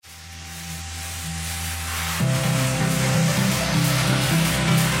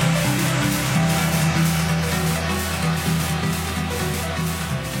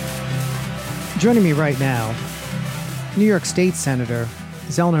Joining me right now, New York State Senator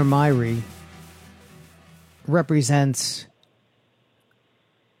Zellner Myrie represents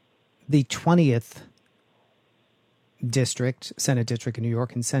the 20th district, Senate district in New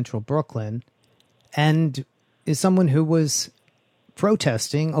York in central Brooklyn, and is someone who was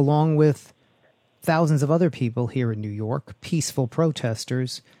protesting along with thousands of other people here in New York, peaceful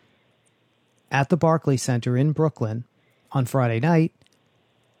protesters, at the Barclays Center in Brooklyn on Friday night.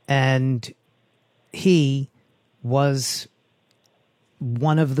 And he was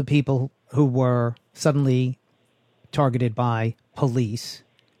one of the people who were suddenly targeted by police.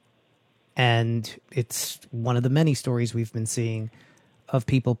 And it's one of the many stories we've been seeing of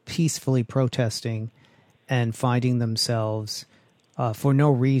people peacefully protesting and finding themselves for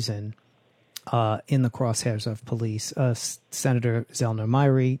no reason in the crosshairs of police. Senator Zellner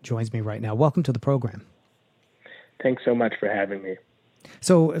Myrie joins me right now. Welcome to the program. Thanks so much for having me.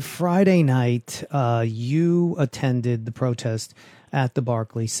 So Friday night, you attended the protest at the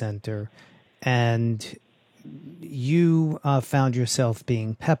Barclays Center, and you found yourself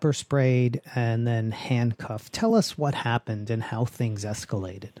being pepper sprayed and then handcuffed. Tell us what happened and how things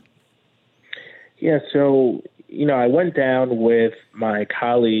escalated. Yeah, so, I went down with my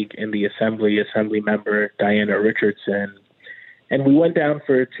colleague in the Assembly member Diana Richardson, and we went down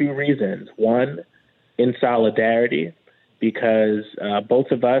for two reasons. One, in solidarity, because both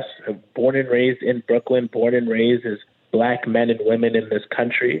of us are born and raised in Brooklyn, born and raised as Black men and women in this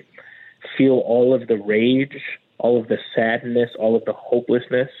country, feel all of the rage, all of the sadness, all of the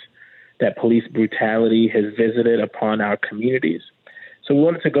hopelessness that police brutality has visited upon our communities. So we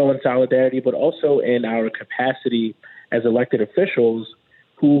wanted to go in solidarity, but also in our capacity as elected officials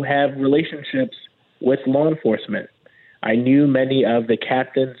who have relationships with law enforcement. I knew many of the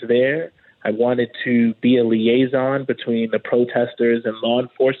captains there. I wanted to be a liaison between the protesters and law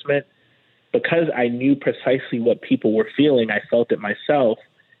enforcement. Because I knew precisely what people were feeling, I felt it myself.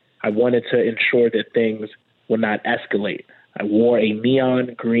 I wanted to ensure that things would not escalate. I wore a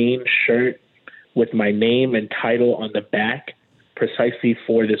neon green shirt with my name and title on the back precisely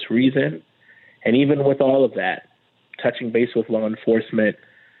for this reason. And even with all of that, touching base with law enforcement,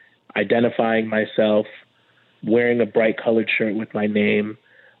 identifying myself, wearing a bright colored shirt with my name,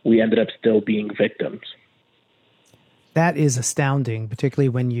 we ended up still being victims. That is astounding, particularly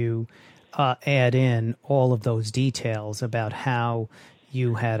when you add in all of those details about how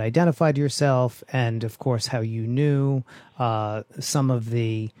you had identified yourself and, of course, how you knew some of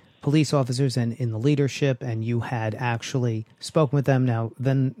the police officers and in the leadership, and you had actually spoken with them. Now,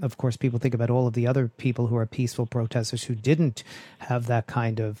 then, of course, people think about all of the other people who are peaceful protesters who didn't have that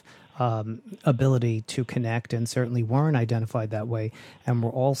kind of ability to connect and certainly weren't identified that way and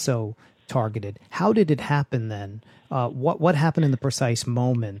were also targeted. How did it happen then? What happened in the precise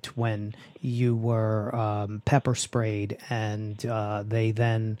moment when you were pepper sprayed and they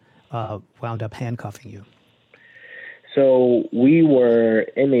then wound up handcuffing you? So we were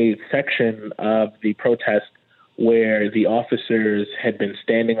in a section of the protest where the officers had been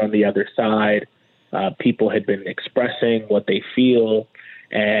standing on the other side. People had been expressing what they feel,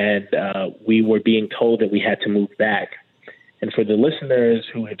 and we were being told that we had to move back. And for the listeners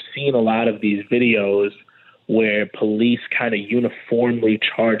who have seen a lot of these videos where police kind of uniformly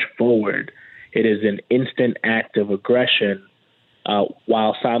charge forward, it is an instant act of aggression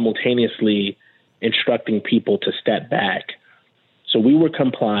while simultaneously instructing people to step back. So we were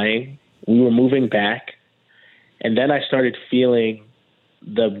complying, we were moving back, and then I started feeling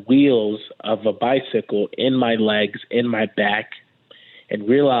the wheels of a bicycle in my legs, in my back, and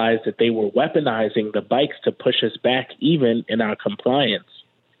realized that they were weaponizing the bikes to push us back even in our compliance.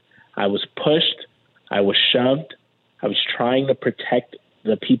 I was pushed, I was shoved, I was trying to protect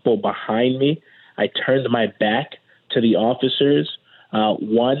the people behind me. I turned my back to the officers,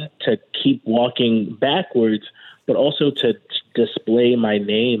 one, to keep walking backwards, but also to display my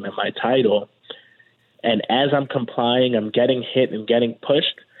name and my title. And as I'm complying, I'm getting hit and getting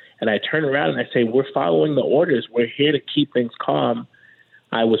pushed, and I turn around and I say, we're following the orders. We're here to keep things calm.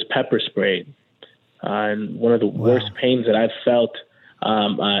 I was pepper sprayed. And one of the worst pains that I've felt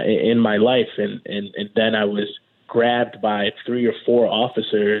in my life. And then I was grabbed by 3 or 4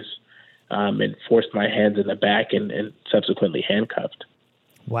 officers and forced my hands in the back and subsequently handcuffed.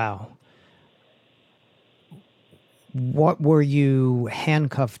 Wow. What were you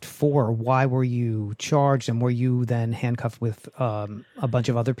handcuffed for? Why were you charged? And were you then handcuffed with a bunch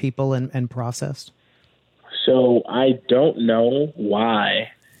of other people and processed? So I don't know why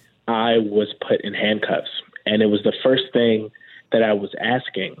I was put in handcuffs. And it was the first thing that I was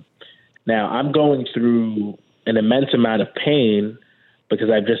asking. Now, I'm going through an immense amount of pain, because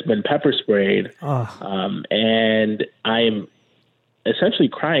I've just been pepper sprayed. And I am essentially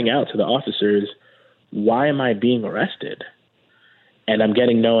crying out to the officers, why am I being arrested? And I'm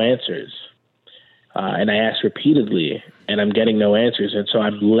getting no answers. And I asked repeatedly, and I'm getting no answers. And so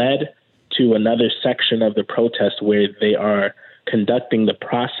I'm led to another section of the protest where they are conducting the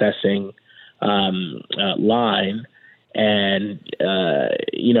processing line. And,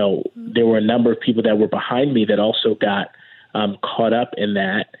 there were a number of people that were behind me that also got caught up in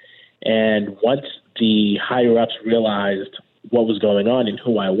that. And once the higher-ups realized what was going on and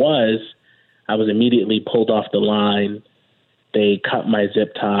who I was immediately pulled off the line. They cut my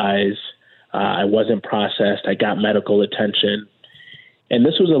zip ties. I wasn't processed. I got medical attention. And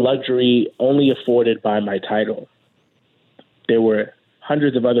this was a luxury only afforded by my title. There were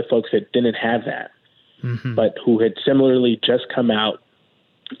hundreds of other folks that didn't have that, but who had similarly just come out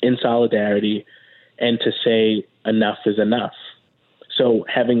in solidarity and to say enough is enough. So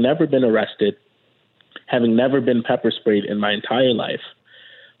having never been arrested, having never been pepper sprayed in my entire life,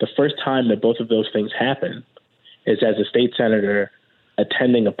 the first time that both of those things happen is as a state senator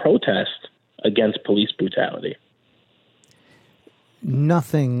attending a protest against police brutality.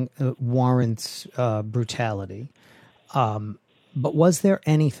 Nothing warrants brutality. But was there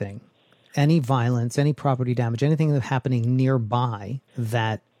anything, any violence, any property damage, anything happening nearby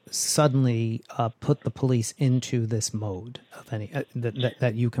that suddenly put the police into this mode of any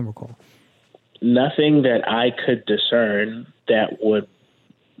that you can recall? Nothing that I could discern that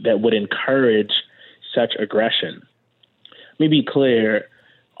would encourage such aggression. Let me be clear.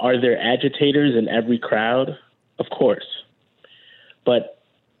 Are there agitators in every crowd? Of course. But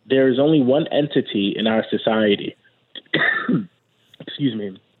there is only one entity in our society, excuse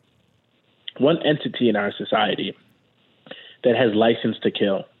me, one entity in our society that has license to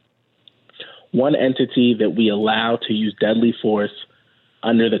kill. One entity that we allow to use deadly force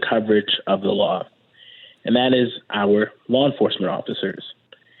under the coverage of the law. And that is our law enforcement officers.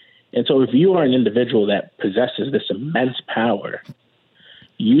 And so if you are an individual that possesses this immense power,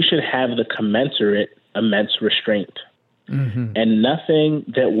 you should have the commensurate immense restraint. And nothing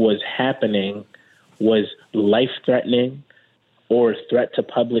that was happening was life-threatening or a threat to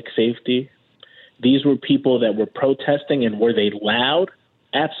public safety. These were people that were protesting, and were they loud?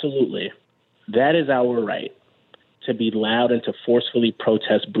 Absolutely. That is our right, to be loud and to forcefully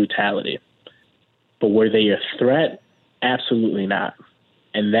protest brutality. But were they a threat? Absolutely not.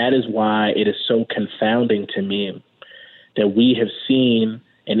 And that is why it is so confounding to me that we have seen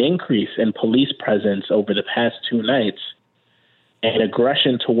an increase in police presence over the past 2 nights and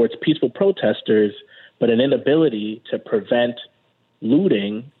aggression towards peaceful protesters, but an inability to prevent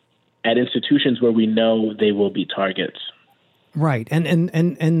looting at institutions where we know they will be targets. Right.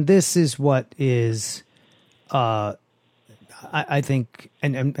 And this is what is, I think,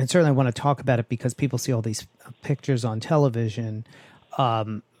 and certainly I want to talk about it because people see all these pictures on television,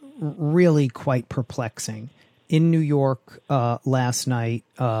 really quite perplexing. In New York last night,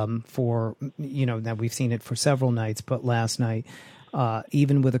 now we've seen it for several nights, but last night,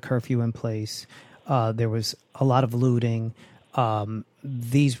 even with a curfew in place, there was a lot of looting.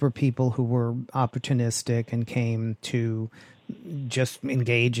 These were people who were opportunistic and came to just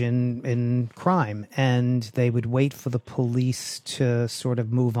engage in crime, and they would wait for the police to sort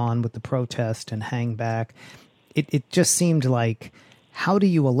of move on with the protest and hang back. It just seemed like, how do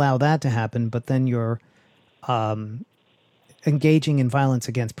you allow that to happen? But then you're engaging in violence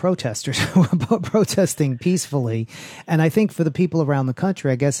against protesters who are protesting peacefully. And I think for the people around the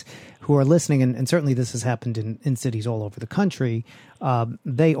country, I guess, who are listening, and certainly this has happened in cities all over the country,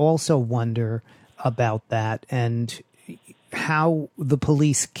 they also wonder about that and how the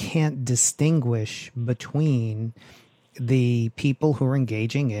police can't distinguish between the people who are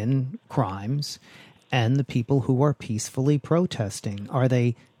engaging in crimes and the people who are peacefully protesting. Are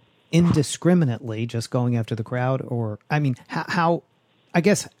they indiscriminately just going after the crowd? Or, I mean, how, I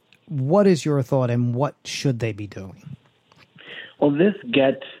guess, what is your thought and what should they be doing? Well, this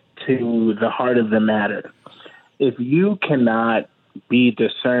gets to the heart of the matter. If you cannot be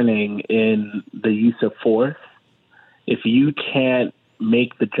discerning in the use of force, if you can't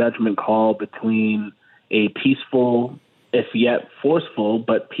make the judgment call between a peaceful, if yet forceful,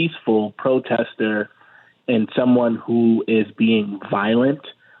 but peaceful protester and someone who is being violent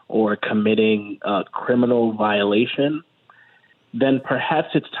or committing a criminal violation, then perhaps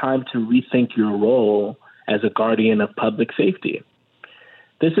it's time to rethink your role as a guardian of public safety.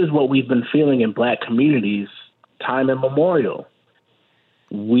 This is what we've been feeling in Black communities time immemorial.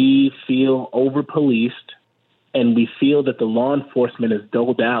 We feel over-policed, and we feel that the law enforcement is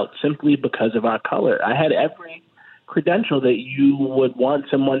doled out simply because of our color. I had every credential that you would want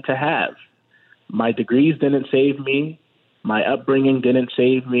someone to have. My degrees didn't save me. My upbringing didn't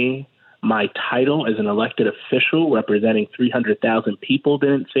save me. My title as an elected official representing 300,000 people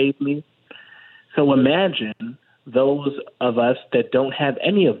didn't save me. So imagine those of us that don't have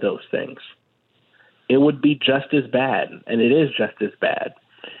any of those things. It would be just as bad, and it is just as bad.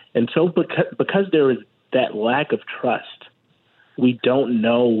 And so because there is that lack of trust, we don't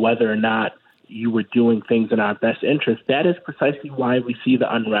know whether or not you were doing things in our best interest. That is precisely why we see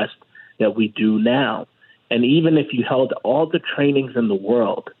the unrest that we do now. And even if you held all the trainings in the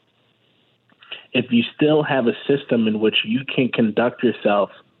world, if you still have a system in which you can conduct yourself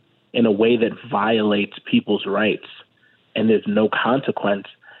in a way that violates people's rights and there's no consequence,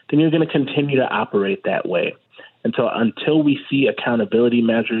 then you're going to continue to operate that way. And so until we see accountability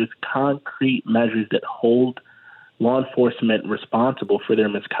measures, concrete measures that hold law enforcement responsible for their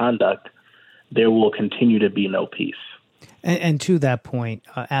misconduct, there will continue to be no peace. And to that point,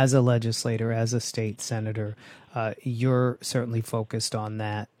 as a legislator, as a state senator, you're certainly focused on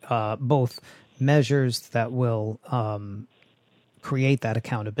that, both measures that will create that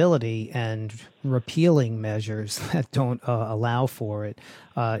accountability and repealing measures that don't allow for it.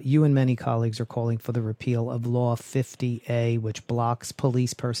 You and many colleagues are calling for the repeal of Law 50A, which blocks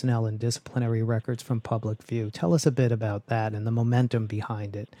police personnel and disciplinary records from public view. Tell us a bit about that and the momentum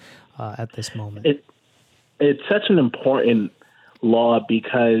behind it at this moment. It's such an important law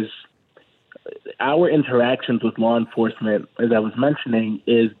because our interactions with law enforcement, as I was mentioning,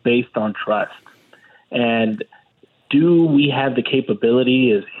 is based on trust. And do we have the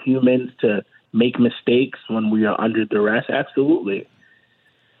capability as humans to make mistakes when we are under duress? Absolutely.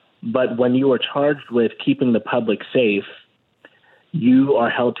 But when you are charged with keeping the public safe, you are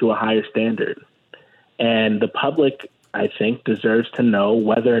held to a higher standard. And the public, I think, deserves to know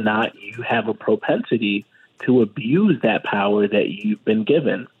whether or not you have a propensity to abuse that power that you've been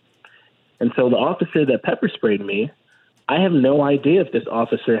given. And so the officer that pepper sprayed me, I have no idea if this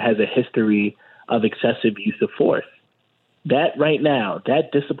officer has a history of excessive use of force. That right now,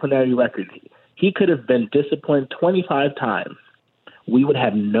 that disciplinary record, he could have been disciplined 25 times. We would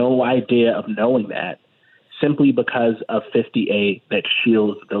have no idea of knowing that simply because of 50A that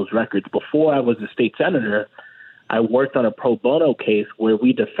shields those records. Before I was a state senator, I worked on a pro bono case where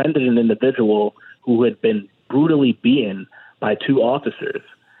we defended an individual who had been brutally beaten by two officers.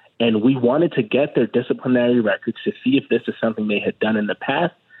 And we wanted to get their disciplinary records to see if this is something they had done in the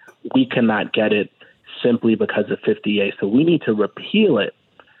past. We cannot get it simply because of 50A. So we need to repeal it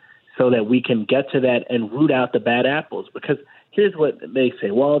so that we can get to that and root out the bad apples. Because here's what they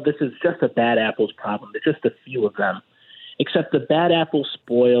say, well, this is just a bad apples problem. There's just a few of them. Except the bad apples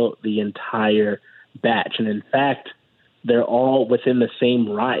spoil the entire batch. And in fact, they're all within the same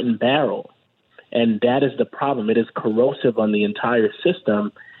rotten barrel. And that is the problem. It is corrosive on the entire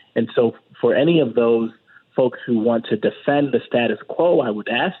system. And so for any of those folks who want to defend the status quo, I would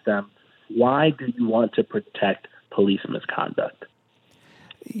ask them, why do you want to protect police misconduct?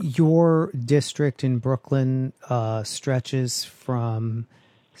 Your district in Brooklyn stretches from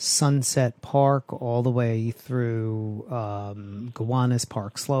Sunset Park all the way through Gowanus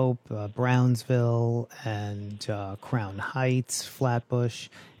Park Slope, Brownsville, and Crown Heights, Flatbush,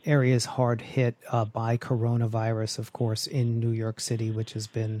 areas hard hit by coronavirus, of course, in New York City, which has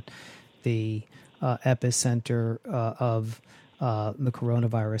been the epicenter of the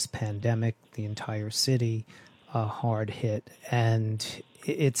coronavirus pandemic, the entire city hard hit. And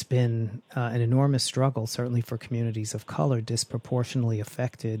it's been an enormous struggle, certainly for communities of color disproportionately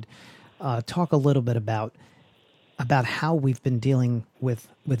affected. Talk a little bit about how we've been dealing with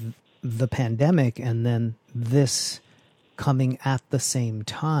the pandemic and then this coming at the same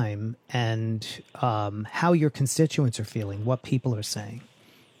time, and how your constituents are feeling, what people are saying.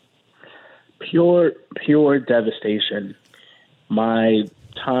 Pure devastation. My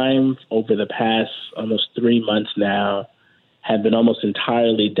time over the past almost 3 months now have been almost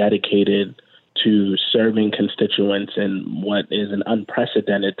entirely dedicated to serving constituents in what is an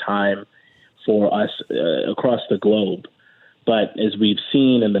unprecedented time for us across the globe. But as we've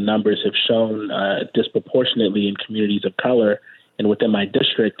seen and the numbers have shown, disproportionately in communities of color, and within my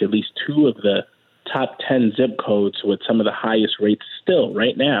district, at least 2 of the top 10 zip codes with some of the highest rates still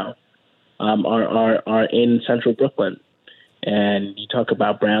right now are in central Brooklyn. And you talk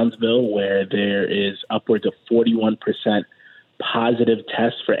about Brownsville, where there is upwards of 41% positive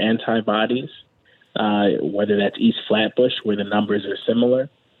tests for antibodies, whether that's East Flatbush, where the numbers are similar.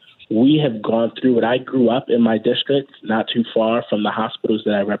 We have gone through it. I grew up in my district, not too far from the hospitals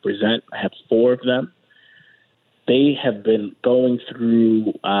that I represent. I have 4 of them. they have been going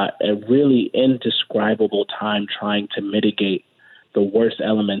through a really indescribable time trying to mitigate the worst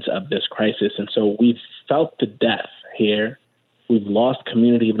elements of this crisis. And so we've felt the death here. We've lost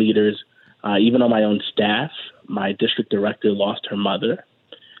community leaders. Even on my own staff, my district director lost her mother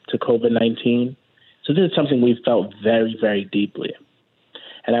to COVID-19. So this is something we've felt very, very deeply.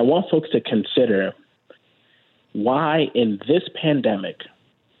 And I want folks to consider why in this pandemic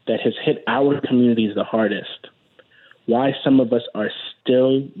that has hit our communities the hardest, why some of us are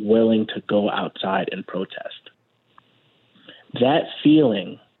still willing to go outside and protest. That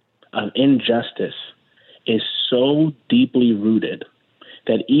feeling of injustice is so deeply rooted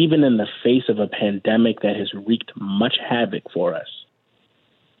that even in the face of a pandemic that has wreaked much havoc for us,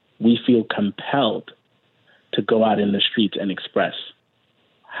 we feel compelled to go out in the streets and express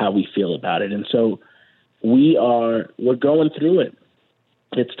how we feel about it. And so we're going through it.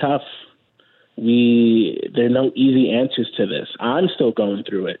 It's tough. There are no easy answers to this. I'm still going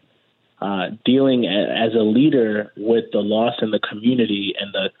through it. Dealing as a leader with the loss in the community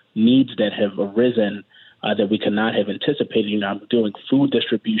and the needs that have arisen that we could not have anticipated. You know, I'm doing food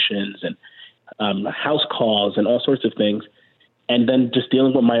distributions and house calls and all sorts of things. And then just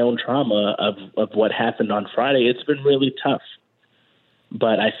dealing with my own trauma of what happened on Friday. It's been really tough.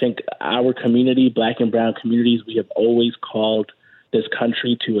 But I think our community, Black and brown communities, we have always called this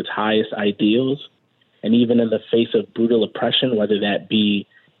country to its highest ideals. And even in the face of brutal oppression, whether that be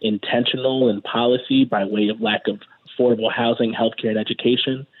intentional in policy by way of lack of affordable housing, healthcare, and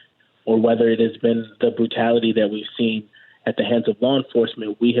education, or whether it has been the brutality that we've seen at the hands of law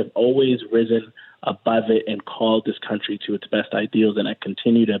enforcement, we have always risen above it and called this country to its best ideals. And I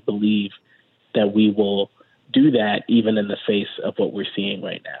continue to believe that we will do that even in the face of what we're seeing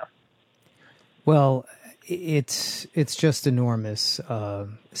right now. Well, it's just enormous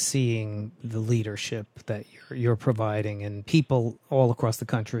seeing the leadership that you're providing, and people all across the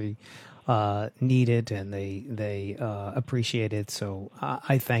country need it, and they appreciate it. So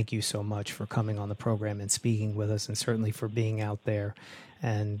I thank you so much for coming on the program and speaking with us, and certainly for being out there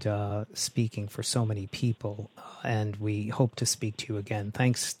and speaking for so many people. And we hope to speak to you again.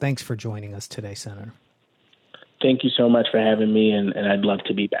 Thanks for joining us today, Senator. Thank you so much for having me, and I'd love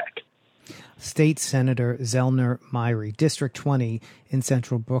to be back. State Senator Zellner Myrie, District 20 in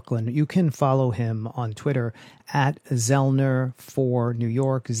Central Brooklyn. You can follow him on Twitter at Zellner for New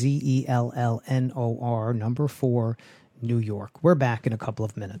York, ZELLNOR 4 New York. We're back in a couple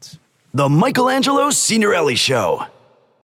of minutes. The Michelangelo Signorelli Show.